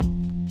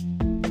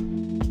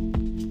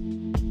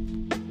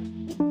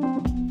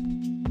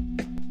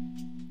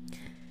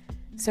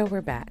So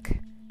we're back.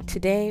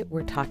 Today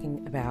we're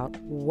talking about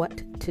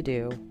what to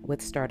do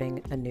with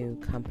starting a new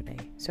company.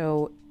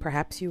 So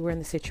perhaps you were in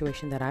the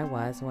situation that I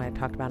was when I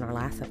talked about in our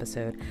last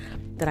episode,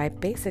 that I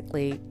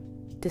basically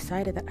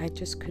decided that I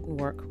just couldn't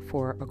work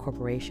for a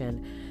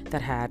corporation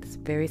that had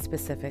very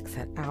specific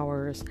set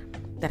hours,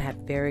 that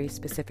had very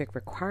specific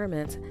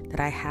requirements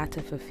that I had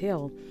to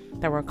fulfill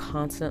that were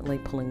constantly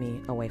pulling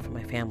me away from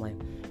my family.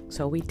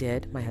 So we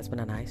did, my husband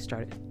and I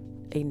started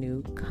a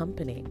new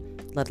company,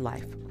 Led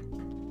Life.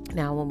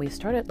 Now, when we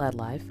started Led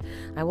Life,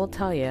 I will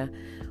tell you,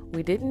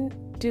 we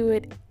didn't do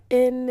it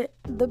in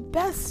the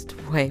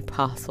best way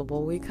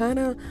possible. We kind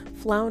of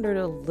floundered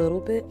a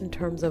little bit in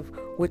terms of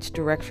which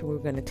direction we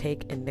were going to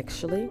take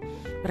initially.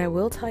 But I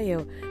will tell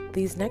you,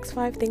 these next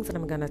 5 things that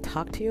I'm going to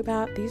talk to you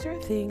about, these are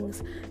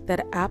things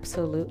that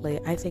absolutely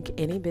I think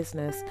any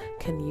business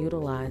can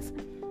utilize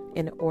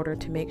in order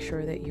to make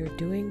sure that you're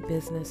doing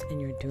business and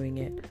you're doing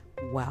it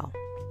well.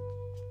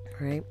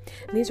 Right?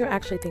 And these are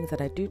actually things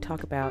that I do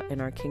talk about in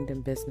our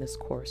Kingdom Business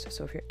course.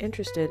 So if you're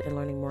interested in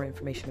learning more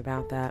information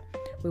about that,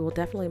 we will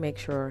definitely make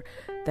sure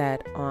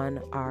that on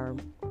our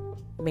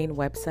main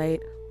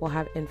website, we'll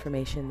have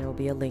information. There will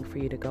be a link for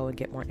you to go and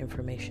get more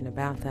information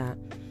about that.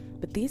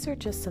 But these are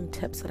just some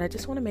tips that I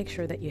just want to make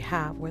sure that you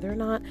have, whether or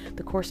not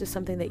the course is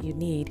something that you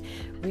need.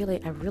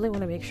 Really, I really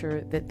want to make sure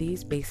that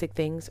these basic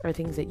things are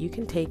things that you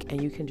can take and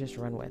you can just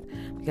run with.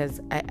 Because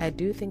I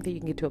do think that you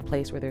can get to a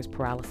place where there's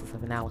paralysis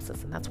of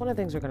analysis. And that's one of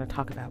the things we're going to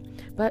talk about.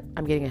 But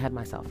I'm getting ahead of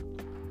myself.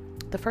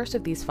 The first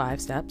of these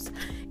 5 steps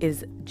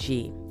is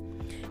G.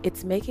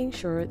 It's making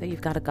sure that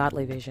you've got a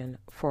godly vision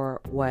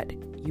for what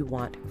you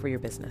want for your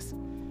business.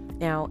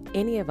 Now,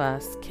 any of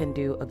us can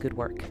do a good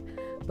work,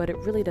 but it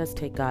really does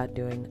take God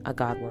doing a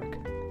God work.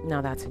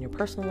 Now, that's in your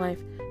personal life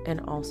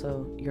and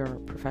also your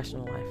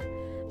professional life.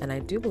 And I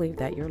do believe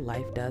that your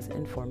life does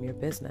inform your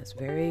business.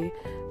 Very,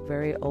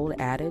 very old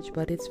adage,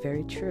 but it's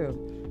very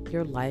true.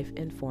 Your life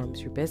informs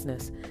your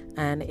business.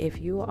 And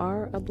if you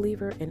are a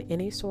believer in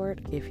any sort,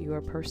 if you are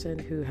a person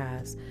who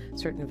has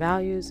certain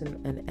values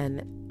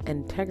and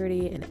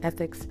integrity and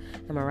ethics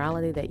and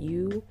morality that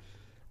you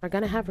are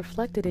going to have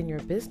reflected in your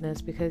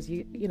business, because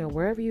you know,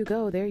 wherever you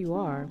go, there you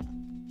are.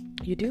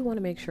 You do want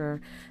to make sure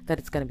that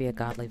it's going to be a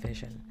godly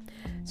vision.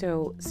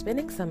 So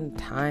spending some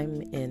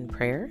time in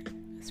prayer,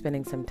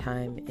 spending some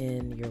time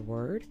in your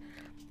word,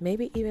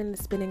 maybe even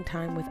spending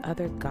time with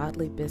other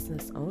godly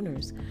business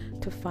owners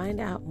to find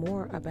out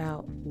more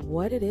about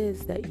what it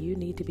is that you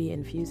need to be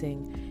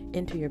infusing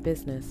into your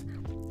business.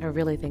 I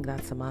really think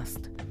that's a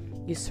must.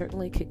 You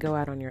certainly could go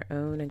out on your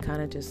own and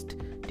kind of just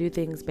do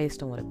things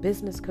based on what a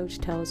business coach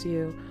tells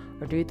you,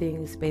 or do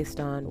things based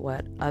on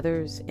what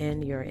others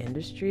in your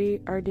industry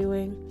are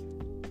doing.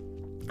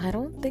 I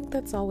don't think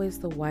that's always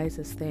the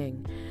wisest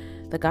thing.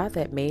 The God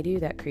that made you,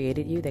 that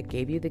created you, that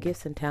gave you the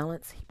gifts and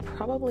talents, He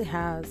probably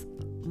has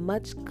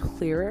much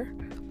clearer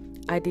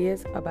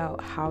ideas about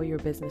how your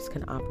business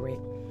can operate.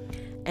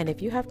 And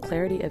if you have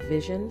clarity of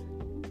vision,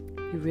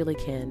 you really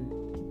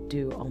can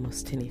do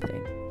almost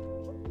anything.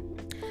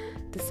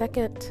 The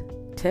second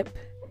tip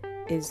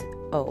is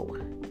O.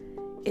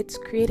 It's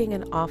creating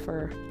an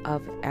offer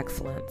of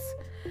excellence.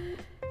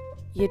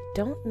 You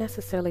don't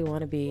necessarily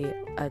want to be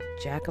a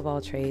jack of all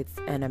trades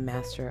and a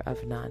master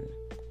of none.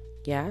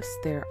 Yes,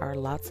 there are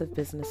lots of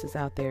businesses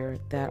out there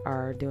that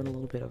are doing a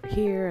little bit over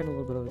here and a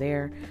little bit over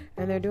there,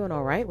 and they're doing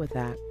all right with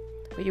that.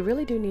 But you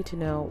really do need to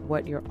know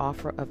what your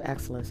offer of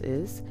excellence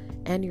is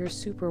and your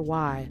super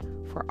why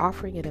for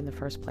offering it in the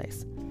first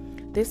place.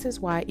 This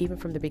is why, even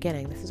from the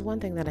beginning, this is one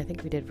thing that I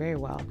think we did very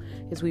well,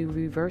 is we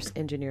reverse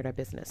engineered our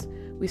business.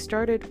 We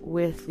started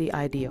with the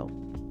ideal.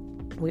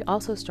 We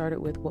also started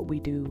with what we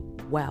do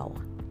well,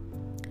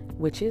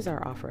 which is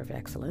our offer of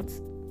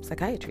excellence: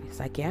 psychiatry,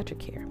 psychiatric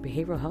care,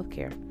 behavioral health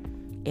care,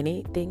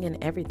 anything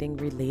and everything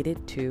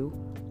related to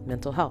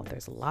mental health.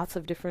 There's lots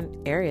of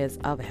different areas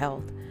of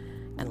health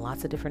and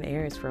lots of different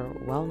areas for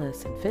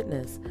wellness and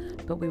fitness,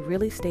 but we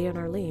really stay in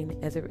our lane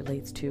as it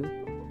relates to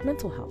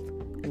mental health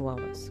and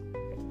wellness.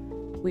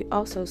 We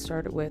also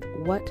started with,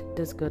 what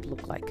does good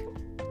look like?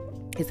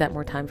 Is that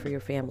more time for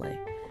your family?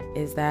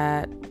 Is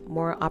that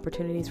more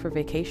opportunities for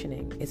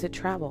vacationing? Is it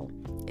travel?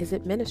 Is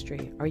it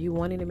ministry? Are you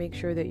wanting to make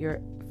sure that you're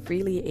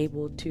freely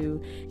able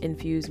to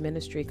infuse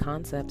ministry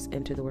concepts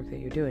into the work that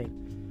you're doing?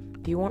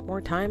 Do you want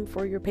more time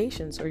for your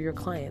patients or your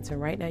clients,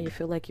 and right now you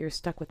feel like you're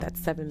stuck with that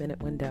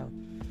 7-minute window?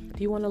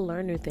 Do you want to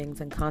learn new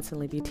things and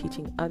constantly be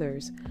teaching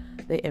others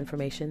the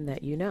information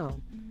that you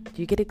know?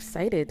 Do you get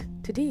excited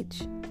to teach?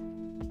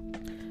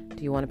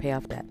 Do you want to pay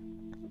off debt?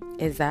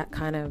 Is that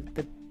kind of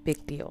the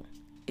big deal?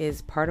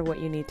 Is part of what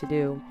you need to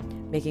do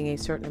making a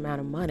certain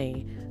amount of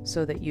money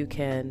so that you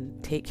can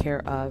take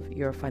care of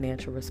your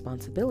financial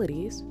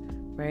responsibilities,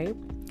 right?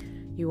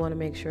 You want to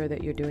make sure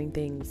that you're doing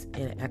things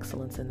in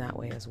excellence in that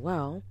way as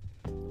well.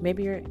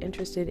 Maybe you're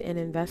interested in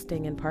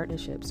investing in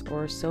partnerships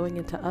or sowing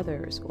into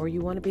others, or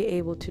you want to be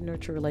able to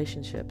nurture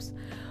relationships.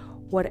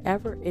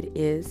 Whatever it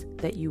is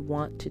that you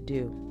want to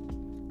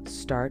do,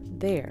 start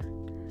there.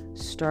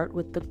 Start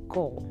with the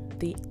goal,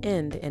 the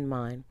end in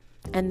mind,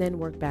 and then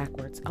work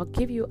backwards. I'll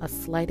give you a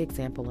slight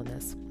example of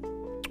this.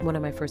 One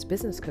of my first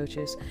business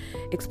coaches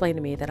explained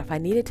to me that if I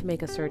needed to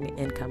make a certain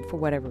income for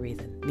whatever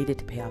reason, needed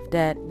to pay off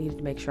debt, needed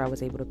to make sure I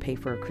was able to pay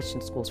for Christian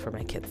schools for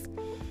my kids.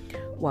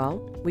 Well,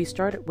 we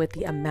started with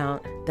the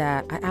amount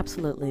that I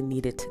absolutely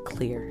needed to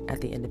clear at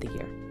the end of the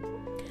year.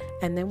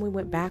 And then we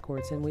went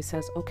backwards and we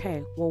says,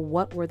 okay, well,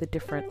 what were the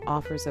different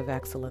offers of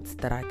excellence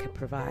that I could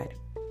provide?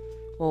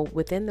 Well,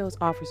 within those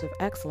offers of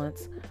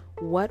excellence,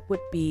 what would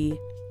be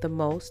the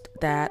most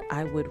that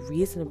I would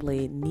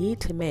reasonably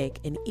need to make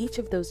in each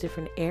of those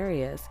different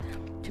areas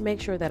to make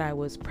sure that I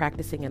was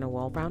practicing in a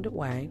well-rounded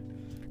way,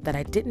 that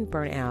I didn't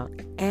burn out,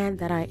 and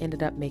that I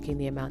ended up making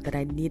the amount that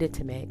I needed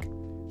to make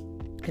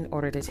in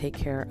order to take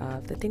care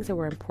of the things that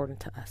were important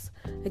to us.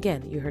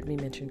 Again, you heard me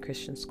mention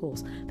Christian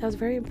schools. That was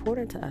very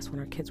important to us when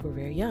our kids were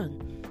very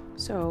young.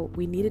 So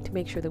we needed to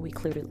make sure that we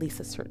cleared at least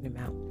a certain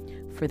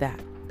amount for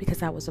that, because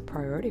that was a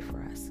priority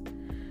for us.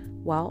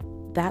 Well,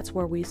 that's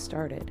where we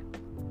started.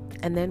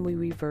 And then we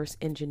reverse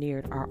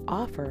engineered our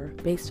offer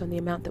based on the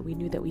amount that we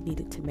knew that we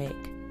needed to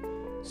make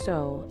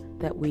so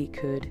that we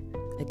could,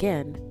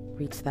 again,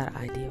 reach that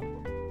ideal.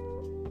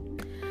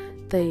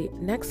 The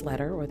next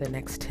letter, or the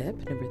next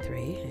tip, number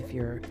 3, if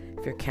you're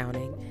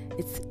counting,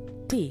 it's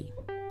D,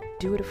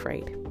 do it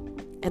afraid,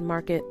 and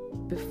mark it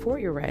before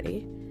you're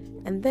ready,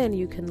 and then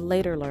you can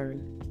later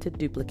learn to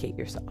duplicate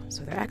yourself.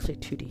 So there are actually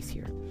 2 Ds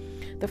here.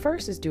 The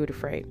first is do it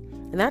afraid,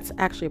 and that's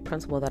actually a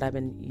principle that I've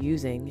been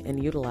using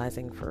and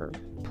utilizing for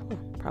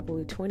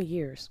probably 20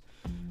 years.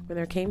 When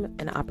there came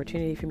an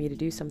opportunity for me to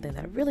do something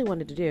that I really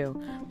wanted to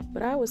do,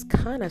 but I was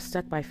kind of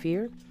stuck by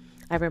fear,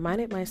 I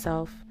reminded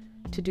myself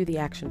to do the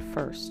action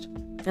first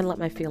and let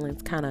my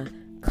feelings kind of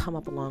come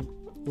up along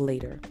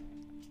later.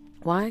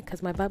 Why?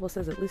 Because my Bible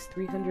says at least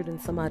 300 and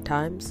some odd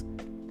times,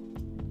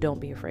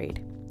 don't be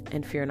afraid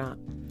and fear not.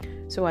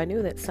 So I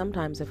knew that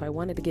sometimes if I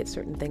wanted to get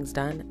certain things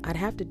done, I'd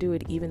have to do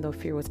it even though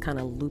fear was kind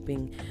of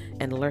looping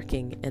and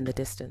lurking in the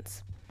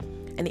distance.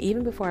 And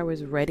even before I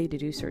was ready to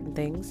do certain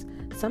things,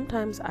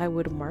 sometimes I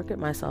would market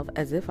myself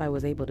as if I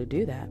was able to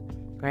do that,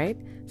 right?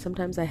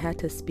 Sometimes I had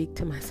to speak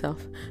to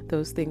myself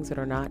those things that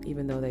are not,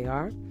 even though they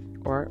are,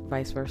 or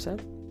vice versa.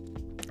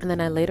 And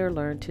then I later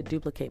learned to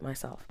duplicate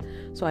myself.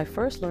 So I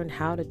first learned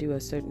how to do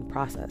a certain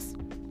process,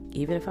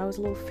 even if I was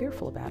a little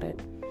fearful about it.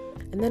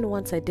 And then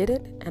once I did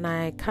it and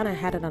I kind of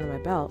had it under my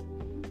belt,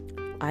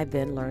 I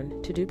then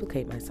learned to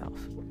duplicate myself.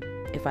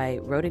 If I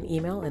wrote an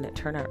email and it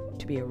turned out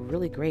to be a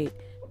really great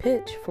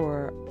pitch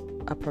for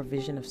a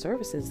provision of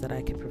services that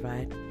I could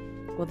provide,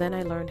 well, then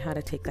I learned how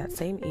to take that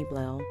same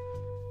email,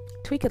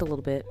 tweak it a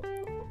little bit,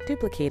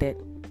 duplicate it,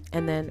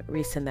 and then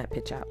resend that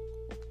pitch out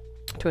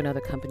to another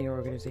company or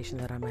organization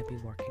that I might be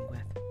working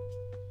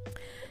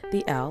with.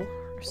 The L,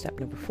 or step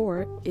number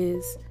 4,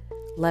 is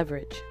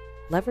leverage.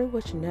 Leverage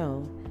what you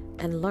know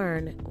and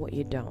learn what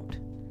you don't.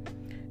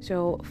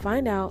 So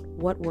find out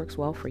what works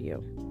well for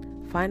you.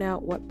 Find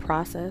out what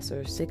process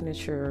or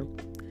signature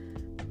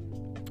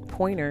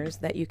pointers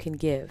that you can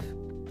give.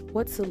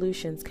 What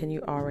solutions can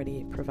you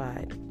already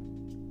provide?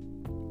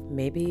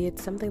 Maybe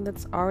it's something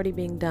that's already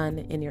being done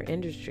in your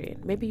industry.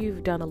 Maybe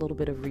you've done a little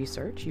bit of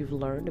research. You've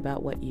learned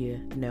about what you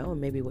know and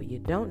maybe what you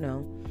don't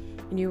know.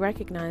 And you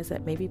recognize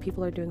that maybe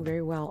people are doing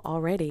very well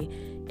already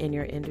in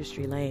your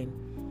industry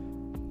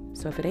lane.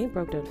 So if it ain't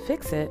broke, don't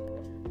fix it.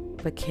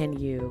 But can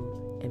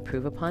you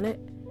improve upon it?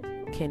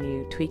 Can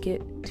you tweak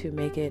it to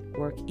make it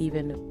work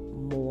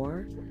even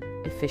more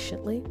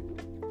efficiently,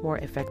 more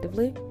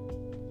effectively?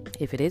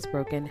 If it is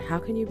broken, how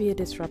can you be a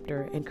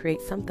disruptor and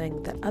create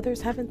something that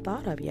others haven't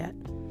thought of yet?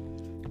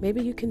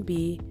 Maybe you can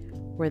be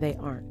where they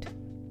aren't.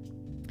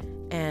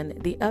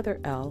 And the other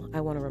L,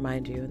 I want to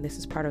remind you, and this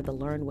is part of the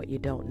learn what you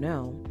don't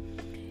know.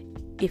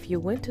 If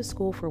you went to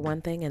school for one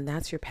thing and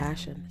that's your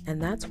passion,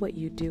 and that's what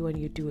you do and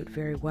you do it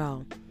very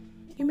well,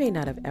 you may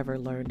not have ever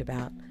learned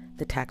about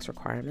the tax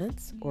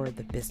requirements or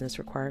the business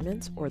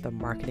requirements or the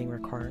marketing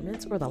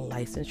requirements or the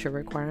licensure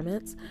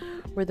requirements,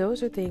 where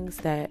those are things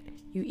that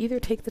you either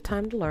take the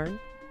time to learn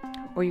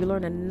or you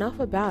learn enough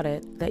about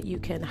it that you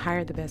can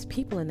hire the best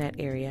people in that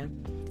area,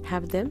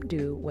 have them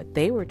do what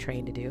they were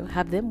trained to do,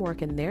 have them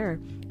work in their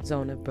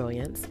zone of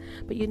brilliance,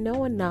 but you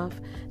know enough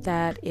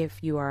that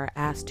if you are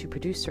asked to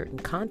produce certain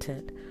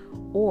content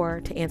or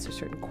to answer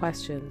certain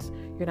questions,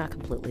 you're not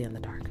completely in the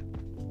dark.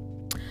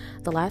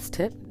 The last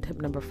tip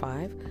number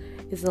 5,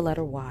 is the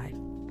letter Y.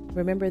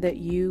 Remember that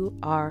you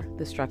are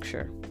the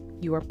structure,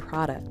 you are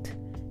product,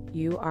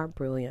 you are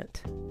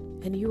brilliant,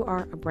 and you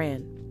are a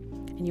brand,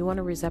 and you want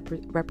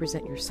to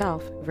represent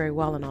yourself very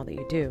well in all that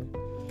you do.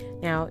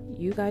 Now,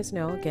 you guys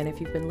know, again,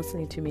 if you've been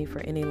listening to me for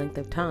any length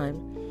of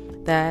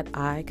time, that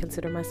I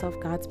consider myself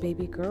God's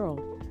baby girl,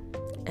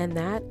 and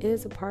that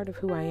is a part of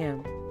who I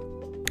am,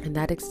 and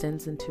that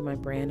extends into my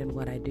brand and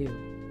what I do.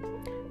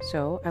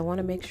 So I want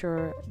to make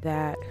sure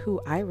that who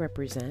I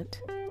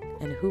represent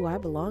and who I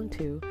belong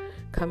to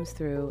comes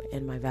through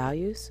in my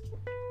values,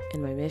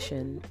 in my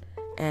mission,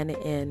 and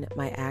in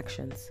my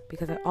actions,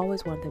 because I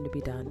always want them to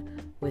be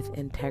done with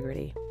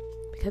integrity,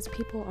 because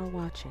people are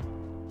watching.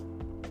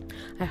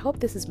 I hope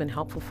this has been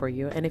helpful for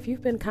you. And if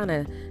you've been kind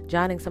of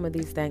jotting some of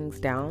these things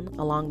down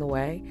along the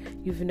way,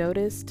 you've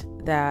noticed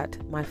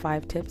that my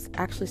 5 tips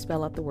actually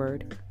spell out the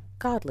word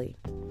godly.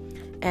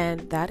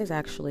 And that is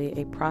actually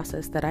a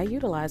process that I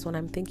utilize when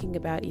I'm thinking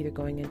about either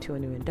going into a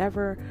new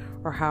endeavor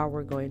or how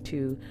we're going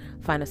to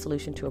find a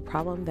solution to a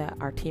problem that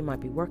our team might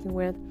be working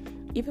with.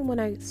 Even when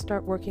I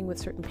start working with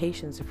certain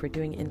patients, if we're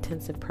doing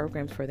intensive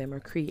programs for them or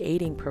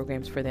creating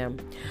programs for them,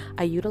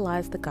 I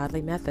utilize the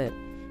godly method.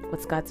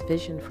 What's God's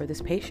vision for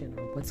this patient?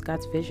 Or what's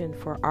God's vision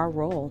for our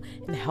role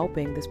in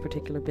helping this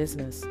particular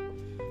business?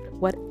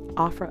 What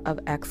offer of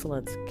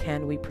excellence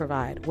can we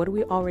provide? What do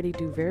we already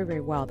do very,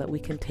 very well that we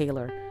can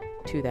tailor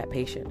to that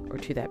patient or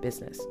to that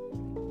business?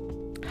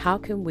 How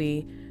can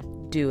we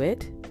do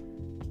it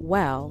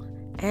well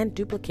and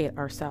duplicate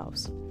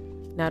ourselves?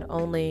 Not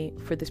only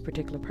for this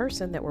particular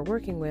person that we're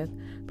working with,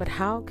 but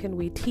how can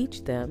we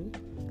teach them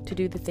to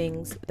do the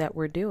things that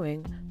we're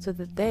doing so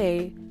that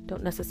they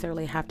don't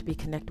necessarily have to be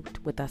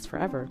connected with us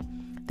forever.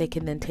 They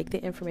can then take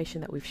the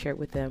information that we've shared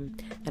with them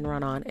and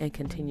run on and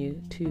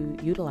continue to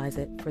utilize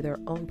it for their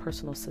own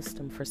personal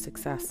system for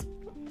success.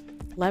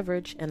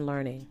 Leverage and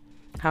learning.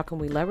 How can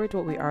we leverage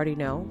what we already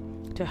know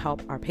to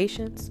help our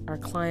patients, our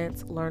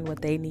clients learn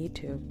what they need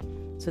to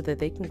so that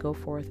they can go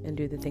forth and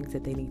do the things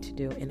that they need to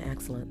do in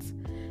excellence?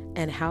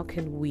 And how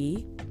can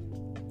we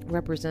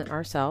represent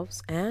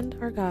ourselves and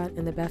our God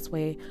in the best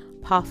way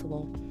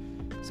possible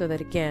so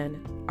that,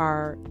 again,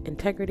 our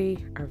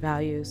integrity, our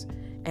values,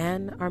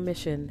 and our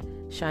mission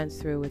shines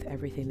through with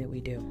everything that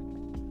we do?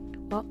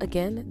 Well,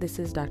 again, this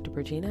is Dr.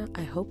 Virginia.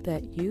 I hope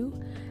that you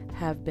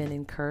have been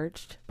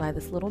encouraged by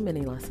this little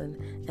mini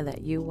lesson and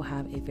that you will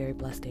have a very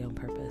blessed day on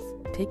purpose.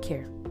 Take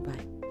care.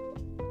 Bye.